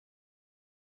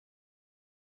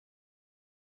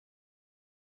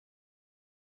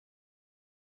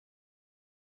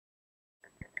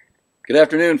Good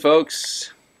afternoon,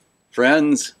 folks,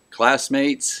 friends,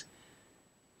 classmates.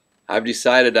 I've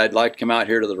decided I'd like to come out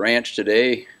here to the ranch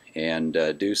today and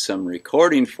do some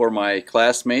recording for my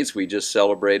classmates. We just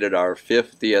celebrated our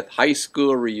 50th high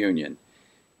school reunion,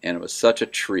 and it was such a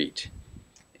treat.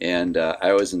 And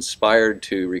I was inspired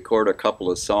to record a couple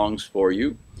of songs for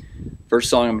you. First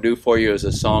song I'm going to do for you is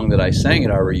a song that I sang at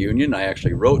our reunion. I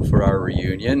actually wrote for our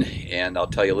reunion, and I'll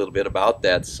tell you a little bit about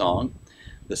that song.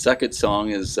 The second song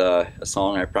is a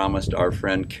song I promised our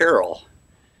friend Carol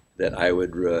that I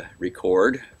would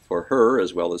record for her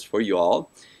as well as for you all.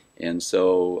 And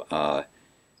so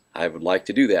I would like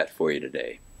to do that for you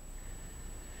today.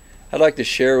 I'd like to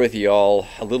share with you all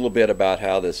a little bit about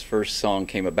how this first song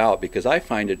came about, because I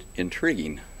find it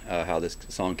intriguing how this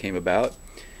song came about.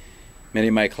 Many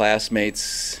of my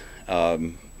classmates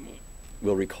will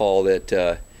recall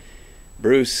that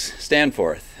Bruce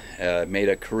Stanforth made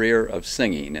a career of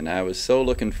singing, and I was so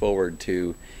looking forward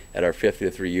to, at our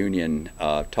 50th reunion,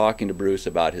 talking to Bruce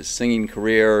about his singing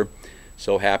career.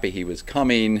 So happy he was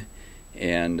coming,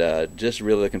 and just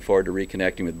really looking forward to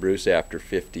reconnecting with Bruce after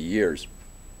 50 years.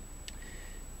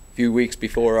 A few weeks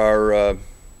before our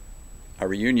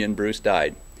reunion, Bruce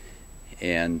died,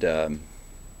 and that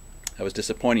was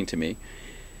disappointing to me.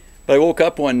 But I woke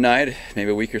up one night,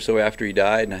 maybe a week or so after he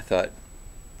died, and I thought,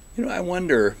 I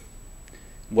wonder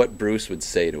what Bruce would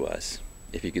say to us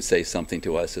if he could say something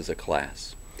to us as a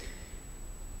class.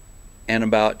 And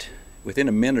about within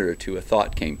a minute or two, a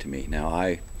thought came to me. Now,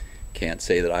 I can't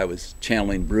say that I was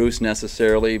channeling Bruce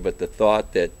necessarily, but the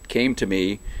thought that came to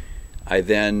me, I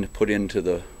then put into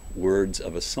the words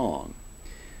of a song.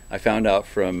 I found out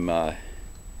from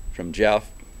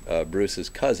Jeff, Bruce's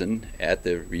cousin at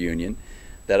the reunion,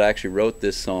 that I actually wrote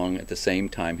this song at the same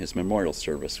time his memorial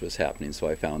service was happening, so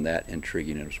I found that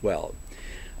intriguing as well.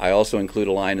 I also include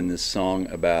a line in this song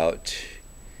about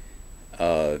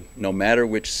no matter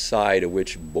which side of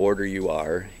which border you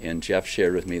are, and Jeff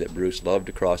shared with me that Bruce loved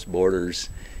to cross borders,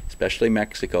 especially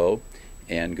Mexico,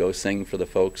 and go sing for the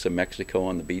folks of Mexico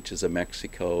on the beaches of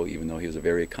Mexico. Even though he was a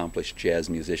very accomplished jazz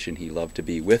musician, he loved to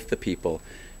be with the people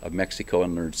of Mexico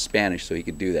and learn Spanish so he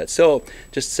could do that. So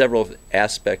just several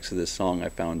aspects of this song I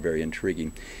found very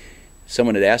intriguing.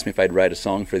 Someone had asked me if I'd write a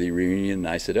song for the reunion, and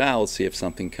I said, we'll see if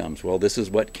something comes. Well, this is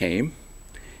what came,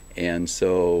 and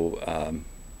so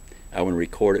I want to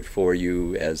record it for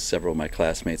you, as several of my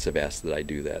classmates have asked that I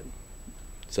do that.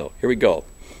 So here we go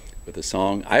with the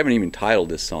song. I haven't even titled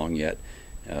this song yet.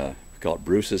 We call it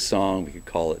Bruce's song. We could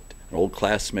call it an old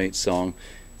classmate song.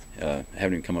 I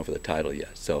haven't even come up with a title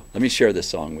yet. So let me share this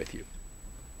song with you.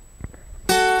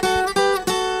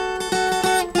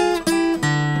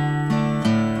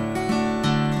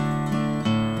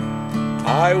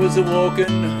 I was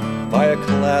awoken by a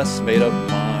classmate of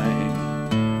mine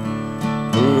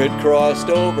who had crossed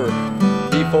over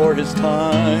before his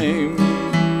time.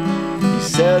 He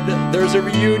said, there's a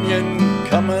reunion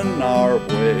coming our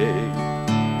way.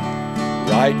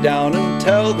 Write down and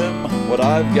tell them what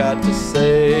I've got to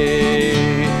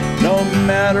say. No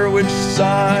matter which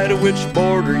side of which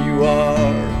border you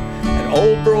are, an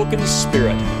old broken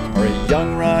spirit or a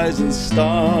young rising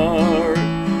star,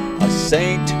 a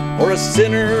saint or a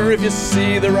sinner, if you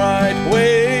see the right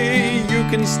way, you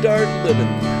can start living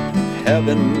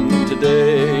heaven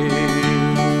today.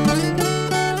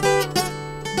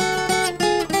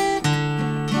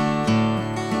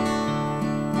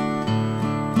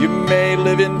 You may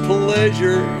live in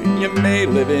pleasure, you may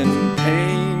live in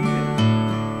pain.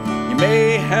 You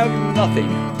may have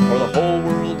nothing, or the whole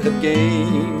world have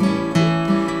gained.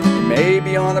 You may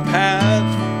be on a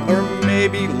path, or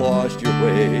maybe lost your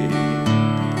way.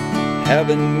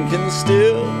 Heaven can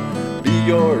still be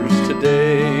yours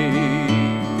today.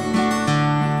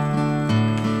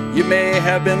 You may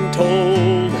have been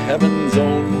told heaven's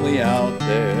only out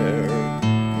there,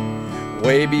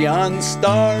 way beyond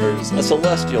stars, a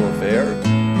celestial affair.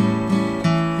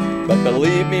 But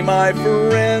believe me, my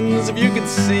friends, if you could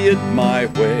see it my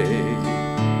way,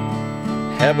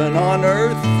 heaven on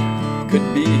earth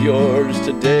could be yours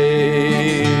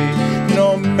today.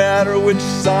 No matter which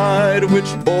side,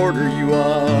 which border you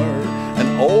are,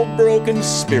 an old broken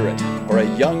spirit or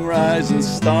a young rising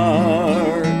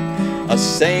star, a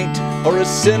saint or a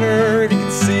sinner, if you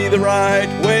can see the right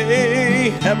way,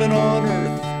 heaven on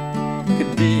earth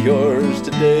could be yours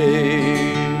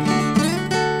today.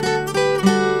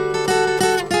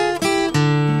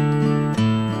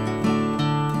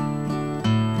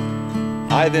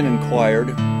 I then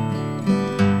inquired,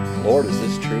 Lord, is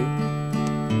this true?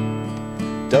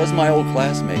 Does my old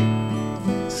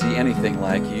classmate see anything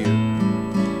like you?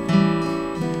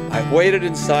 I waited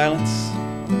in silence,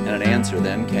 and an answer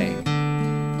then came.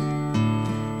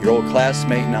 your old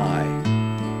classmate and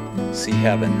I see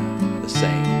heaven the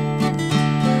same.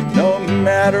 No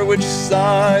matter which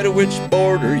side or which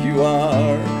border you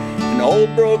are, an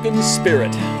old broken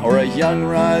spirit or a young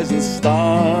rising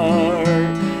star,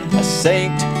 a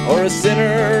saint or a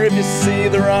sinner, if you see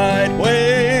the right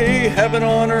way, heaven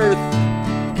on earth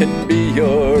can be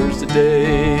yours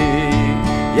today.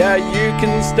 Yeah, you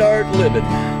can start living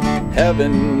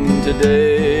heaven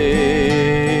today.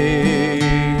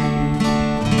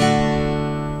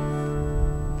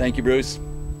 Thank you, Bruce.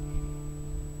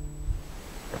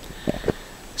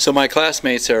 So my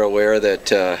classmates are aware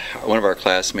that one of our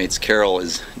classmates, Carol,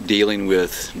 is dealing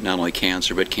with not only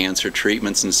cancer but cancer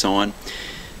treatments and so on.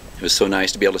 It was so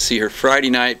nice to be able to see her Friday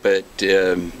night, but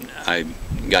I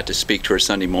got to speak to her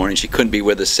Sunday morning. She couldn't be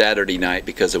with us Saturday night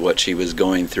because of what she was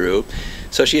going through.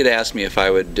 So she had asked me if I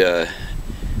would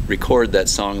record that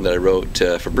song that I wrote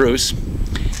for Bruce,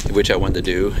 which I wanted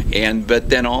to do. But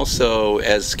then also,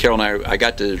 as Carol and I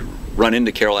got to run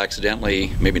into Carol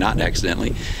accidentally, maybe not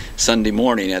accidentally, Sunday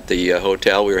morning at the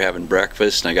hotel. We were having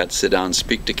breakfast, and I got to sit down and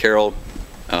speak to Carol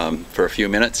for a few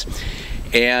minutes.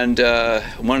 And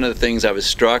one of the things I was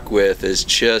struck with is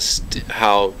just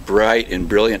how bright and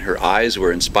brilliant her eyes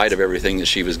were in spite of everything that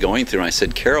she was going through. And I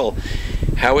said, Carol,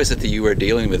 how is it that you are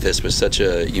dealing with this with such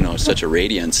a, such a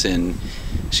radiance? And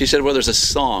she said, well, there's a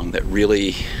song that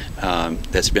really,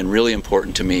 that's been really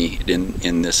important to me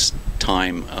in this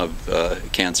time of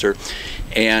cancer.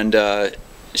 And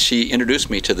she introduced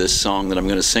me to this song that I'm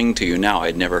going to sing to you now.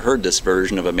 I'd never heard this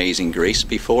version of Amazing Grace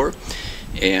before.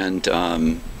 And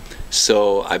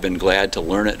so I've been glad to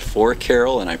learn it for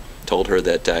Carol, and I told her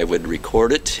that I would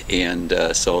record it, and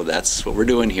so that's what we're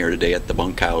doing here today at the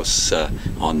bunkhouse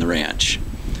on the ranch.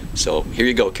 So here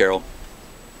you go, Carol.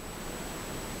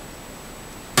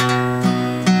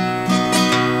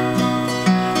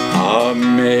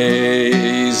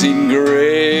 Amazing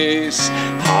grace,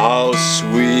 how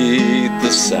sweet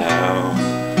the sound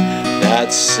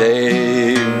that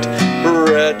saved a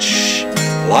wretch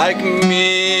like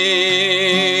me.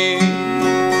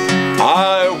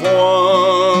 I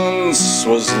once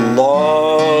was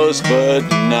lost, but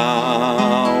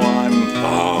now I'm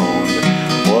found.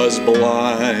 Was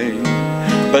blind,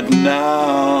 but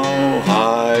now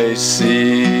I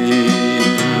see.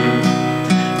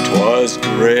 'Twas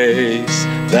grace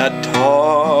that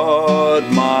taught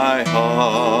my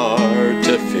heart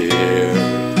to fear,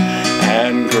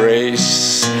 and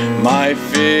grace my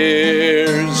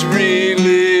fears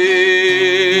relieved.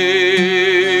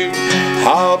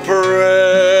 How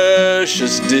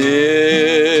precious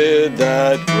did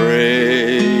that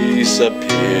grace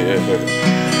appear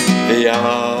the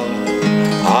hour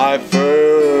I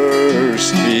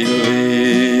first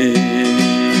believed.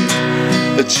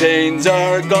 The chains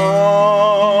are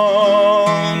gone,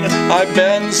 I've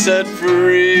been set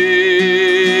free.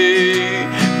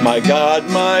 My God,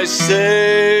 my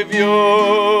Savior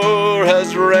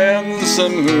has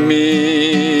ransomed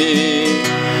me.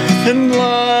 And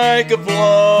like a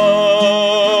flood,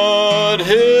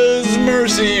 His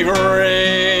mercy reigns.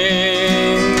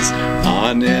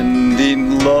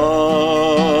 Unending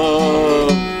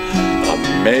love,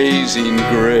 amazing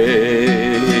grace.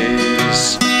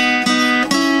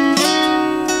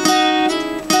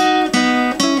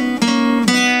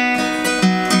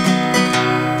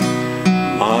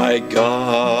 My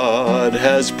God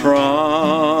has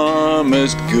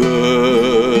promised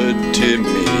good to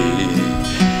me.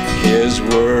 His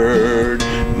word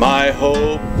my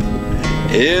hope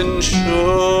ensures.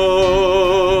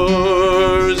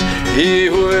 He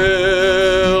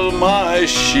will my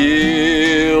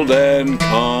shield and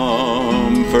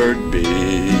comfort be,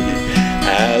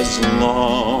 as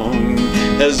long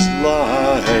as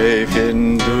life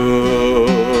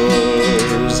endures.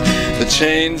 The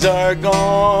chains are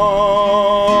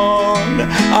gone,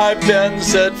 I've been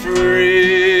set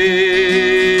free.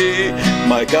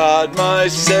 My God, my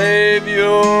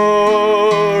Savior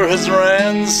has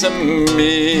ransomed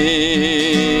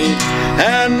me.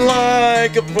 And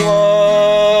like a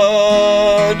flood,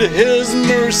 His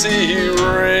mercy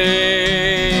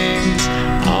reigns.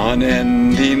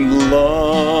 Unending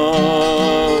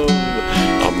love,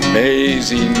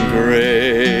 amazing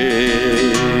grace.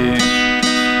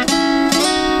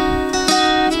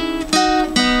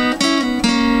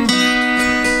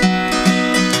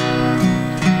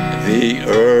 The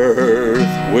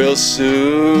earth will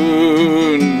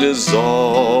soon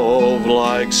dissolve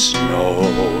like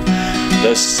snow.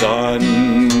 The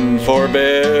sun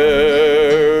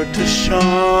forbear to shine.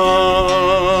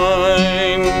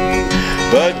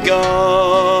 But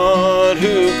God,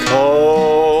 who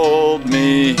called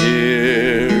me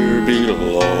here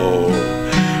below,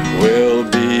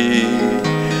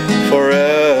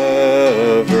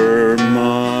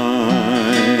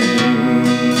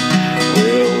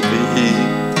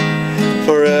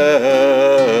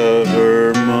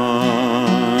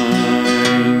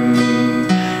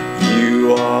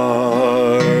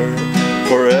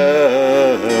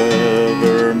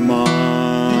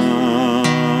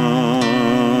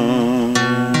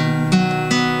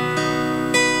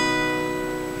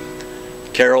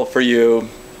 for you.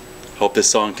 Hope this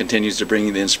song continues to bring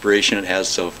you the inspiration it has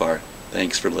so far.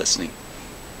 Thanks for listening.